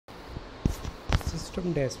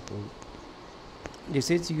system dashboard. This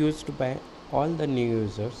is used by all the new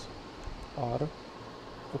users or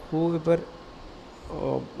whoever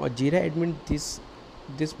a Jira admin.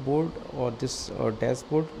 This board or this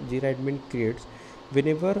dashboard Jira admin creates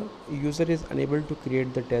whenever user is unable to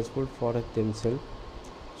create the dashboard for themselves.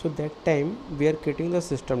 So that time we are creating the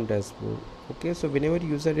system dashboard. Okay, so whenever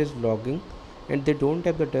user is logging and they don't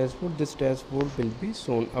have the dashboard, this dashboard will be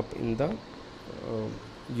shown up in the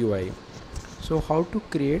UI. So how to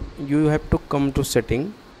create? You have to come to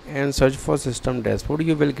setting and search for system dashboard.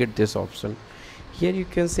 You will get this option. Here you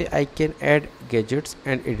can say I can add gadgets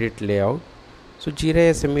and edit layout. So Jira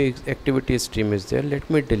SME activity stream is there. Let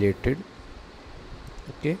me delete it.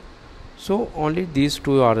 Okay, so only these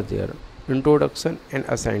two are there, introduction and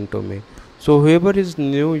assign to me. So whoever is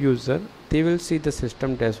new user, they will see the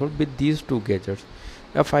system dashboard with these two gadgets.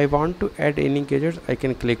 If I want to add any gadgets, I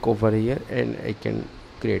can click over here and I can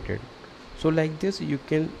create it. So like this you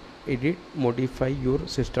can edit, modify your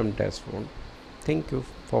system dashboard. Thank you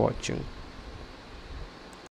for watching.